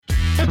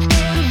Let's go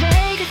to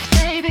Vegas,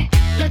 baby.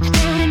 Let's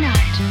go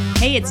tonight.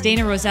 Hey, it's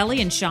Dana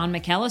Roselli and Sean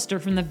McAllister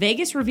from the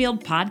Vegas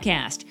Revealed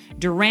podcast.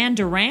 Duran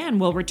Duran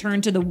will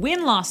return to the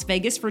Wynn Las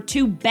Vegas for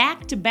 2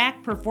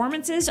 back-to-back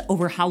performances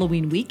over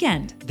Halloween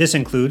weekend. This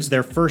includes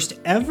their first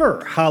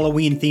ever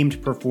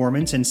Halloween-themed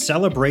performance in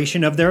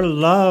celebration of their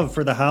love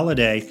for the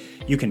holiday.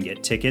 You can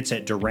get tickets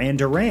at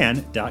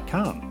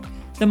duranduran.com.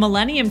 The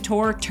Millennium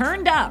Tour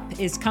Turned Up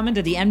is coming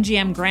to the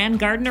MGM Grand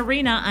Garden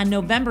Arena on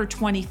November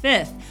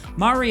 25th.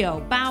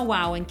 Mario, Bow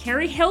Wow, and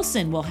Carrie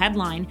Hilson will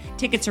headline.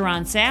 Tickets are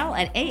on sale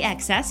at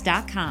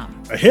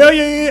AXS.com. Hell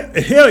yeah!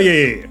 Hell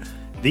yeah!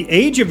 The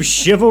Age of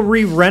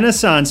Chivalry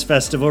Renaissance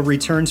Festival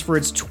returns for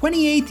its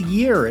 28th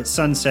year at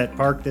Sunset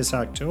Park this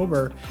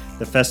October.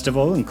 The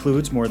festival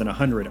includes more than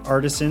 100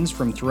 artisans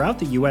from throughout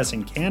the U.S.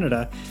 and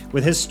Canada,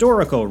 with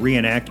historical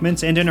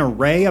reenactments and an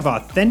array of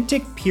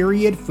authentic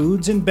period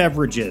foods and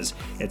beverages.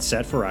 It's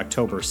set for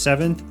October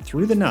 7th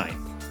through the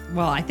 9th.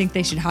 Well, I think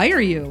they should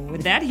hire you.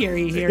 With that, hear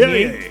ye.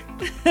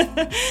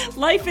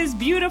 Life is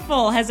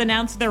Beautiful has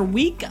announced their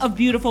Week of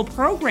Beautiful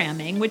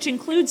programming, which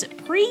includes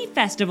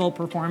pre-festival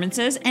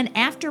performances and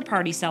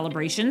after-party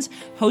celebrations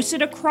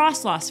hosted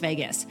across Las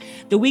Vegas.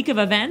 The week of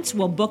events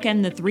will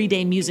bookend the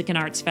 3-day Music and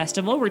Arts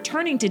Festival,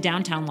 returning to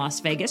downtown Las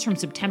Vegas from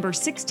September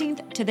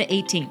 16th to the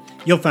 18th.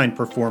 You'll find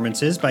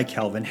performances by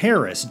Calvin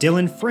Harris,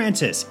 Dylan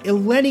Francis,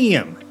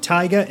 Illenium,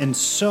 Tyga, and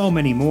so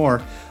many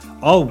more.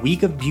 All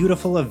Week of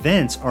Beautiful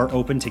events are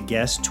open to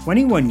guests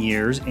 21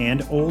 years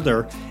and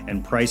older,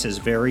 and prices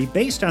vary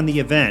based on the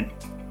event.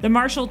 The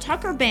Marshall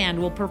Tucker Band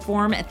will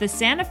perform at the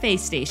Santa Fe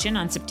Station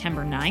on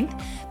September 9th.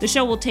 The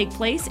show will take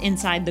place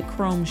inside the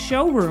Chrome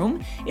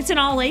Showroom. It's an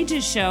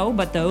all-ages show,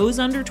 but those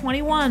under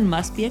 21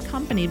 must be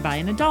accompanied by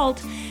an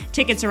adult.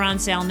 Tickets are on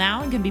sale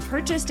now and can be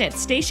purchased at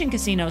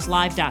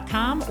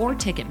stationcasinoslive.com or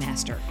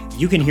Ticketmaster.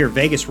 You can hear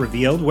Vegas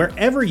Revealed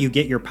wherever you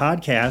get your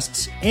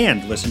podcasts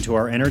and listen to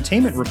our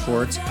entertainment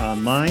reports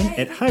online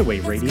at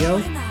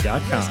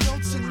highwayradio.com.